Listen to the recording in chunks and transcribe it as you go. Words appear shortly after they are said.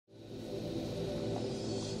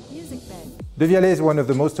music bed. Devialet is one of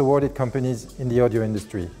the most awarded companies in the audio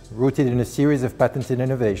industry, rooted in a series of patented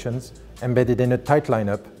innovations embedded in a tight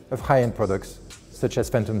lineup of high-end products, such as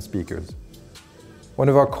phantom speakers. One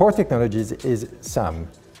of our core technologies is SAM,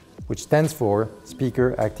 which stands for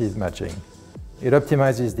Speaker Active Matching. It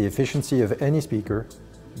optimizes the efficiency of any speaker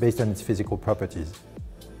based on its physical properties.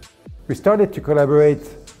 We started to collaborate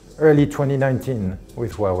early 2019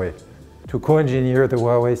 with Huawei to co-engineer the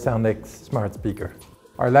HUAWEI Sound X smart speaker.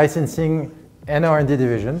 Our licensing and R&D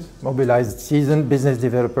divisions mobilized seasoned business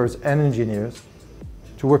developers and engineers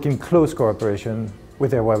to work in close cooperation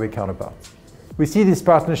with their Huawei counterparts. We see this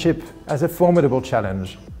partnership as a formidable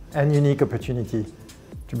challenge and unique opportunity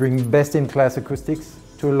to bring best-in-class acoustics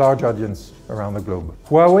to a large audience around the globe.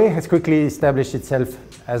 Huawei has quickly established itself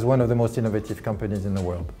as one of the most innovative companies in the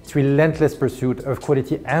world. Its relentless pursuit of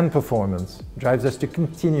quality and performance drives us to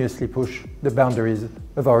continuously push the boundaries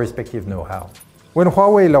of our respective know-how. When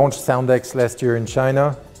Huawei launched Sound X last year in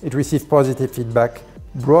China, it received positive feedback,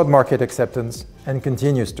 broad market acceptance, and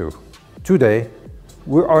continues to. Today,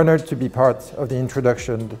 we're honored to be part of the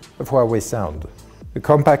introduction of HUAWEI Sound, a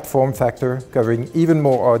compact form factor covering even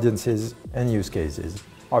more audiences and use cases.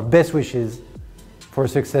 Our best wishes for a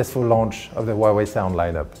successful launch of the HUAWEI Sound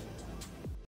lineup.